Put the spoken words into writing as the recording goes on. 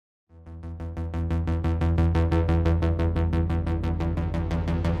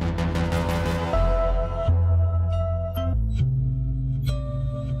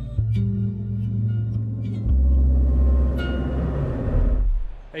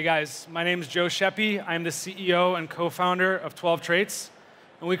Hey guys, my name is Joe Sheppy. I'm the CEO and co-founder of 12traits,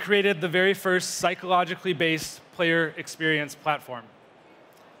 and we created the very first psychologically based player experience platform.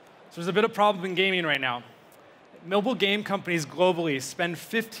 So there's a bit of problem in gaming right now. Mobile game companies globally spend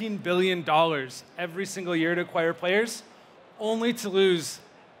 $15 billion every single year to acquire players, only to lose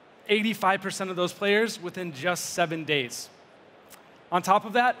 85% of those players within just 7 days. On top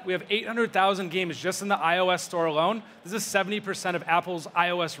of that, we have 800,000 games just in the iOS store alone. This is 70% of Apple's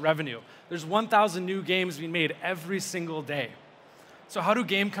iOS revenue. There's 1,000 new games being made every single day. So how do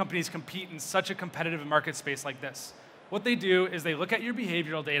game companies compete in such a competitive market space like this? What they do is they look at your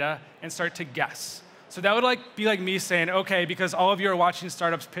behavioral data and start to guess. So that would be like me saying, OK, because all of you are watching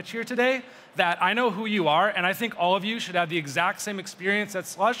startups pitch here today, that I know who you are, and I think all of you should have the exact same experience at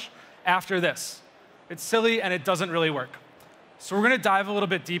Slush after this. It's silly, and it doesn't really work. So we're going to dive a little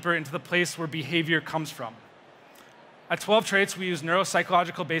bit deeper into the place where behavior comes from. At 12traits, we use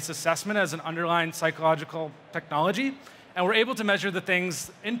neuropsychological-based assessment as an underlying psychological technology, and we're able to measure the things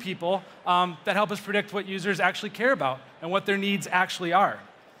in people that help us predict what users actually care about and what their needs actually are.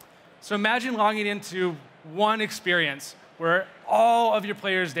 So imagine logging into one experience where all of your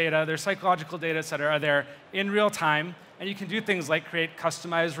players' data, their psychological data, et cetera, are there in real time, and you can do things like create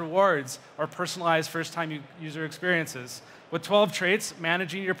customized rewards or personalized first-time user experiences. With 12traits,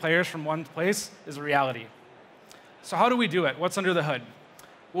 managing your players from one place is a reality. So how do we do it? What's under the hood?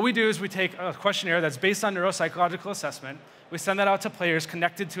 What we do is we take a questionnaire that's based on neuropsychological assessment. We send that out to players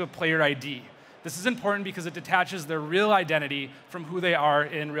connected to a player ID. This is important because it detaches their real identity from who they are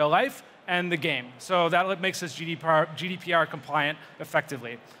in real life and the game. So that makes us GDPR compliant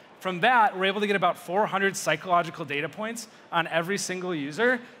effectively. From that, we're able to get about 400 psychological data points on every single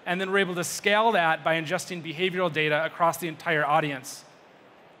user, and then we're able to scale that by ingesting behavioral data across the entire audience.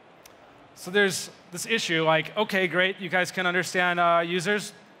 So there's this issue like, OK, great, you guys can understand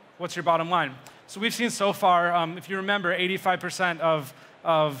users. What's your bottom line? So we've seen so far, if you remember, 85%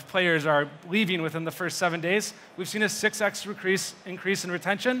 of players are leaving within the first 7 days. We've seen a 6x increase in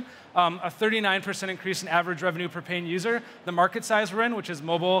retention, a 39% increase in average revenue per paying user. The market size we're in, which is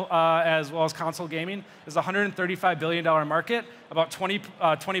mobile as well as console gaming, is a $135 billion market. About 20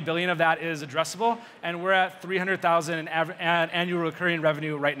 billion of that is addressable, and we're at 300,000 in annual recurring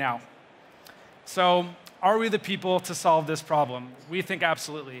revenue right now. So are we the people to solve this problem? We think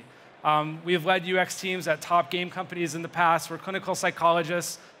absolutely. We have led UX teams at top game companies in the past. We're clinical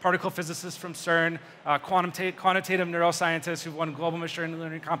psychologists, particle physicists from CERN, quantitative neuroscientists who've won global machine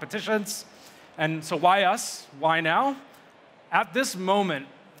learning competitions. And so why us? Why now? At this moment,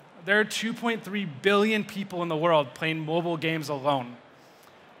 there are 2.3 billion people in the world playing mobile games alone.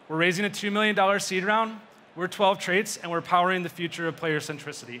 We're raising a $2 million seed round. We're 12traits, and we're powering the future of player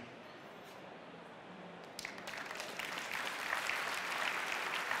centricity.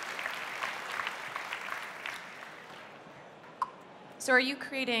 So are you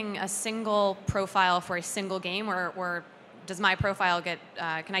creating a single profile for a single game, or does my profile get,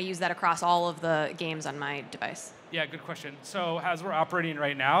 can I use that across all of the games on my device? Yeah, good question. So as we're operating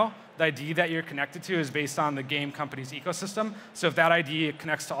right now, the ID that you're connected to is based on the game company's ecosystem. So if that ID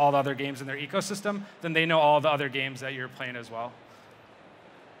connects to all the other games in their ecosystem, then they know all the other games that you're playing as well.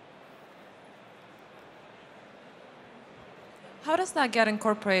 How does that get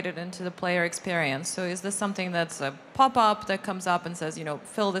incorporated into the player experience? So is this something that's a pop-up that comes up and says,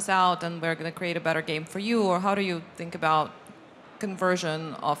 fill this out and we're going to create a better game for you? Or how do you think about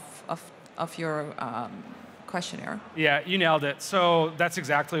conversion of your questionnaire? Yeah, you nailed it. So that's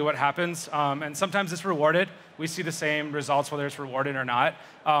exactly what happens. And sometimes it's rewarded. We see the same results whether it's rewarded or not.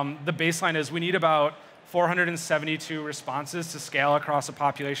 The baseline is we need about 472 responses to scale across a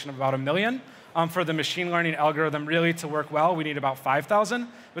population of about 1 million. For the machine learning algorithm really to work well, we need about 5,000.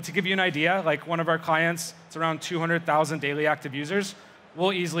 But to give you an idea, like one of our clients, it's around 200,000 daily active users.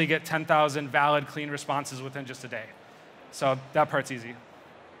 We'll easily get 10,000 valid, clean responses within just a day. So that part's easy.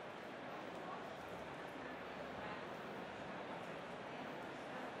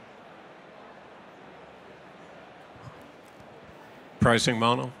 Pricing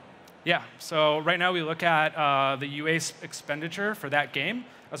model? Yeah, so right now we look at the UA expenditure for that game,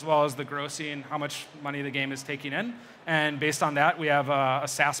 as well as the grossing, how much money the game is taking in. And based on that, we have a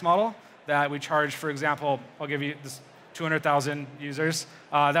SaaS model that we charge, for example, I'll give you this 200,000 users.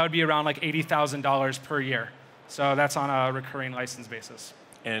 That would be around like $80,000 per year. So that's on a recurring license basis.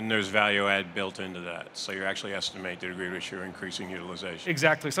 And there's value add built into that. So you actually estimate the degree to which you're increasing utilization.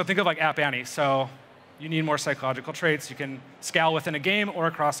 Exactly. So think of like App Annie. So you need more psychological traits. You can scale within a game or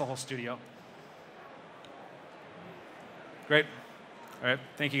across the whole studio. Great. All right.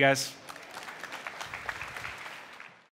 Thank you, guys.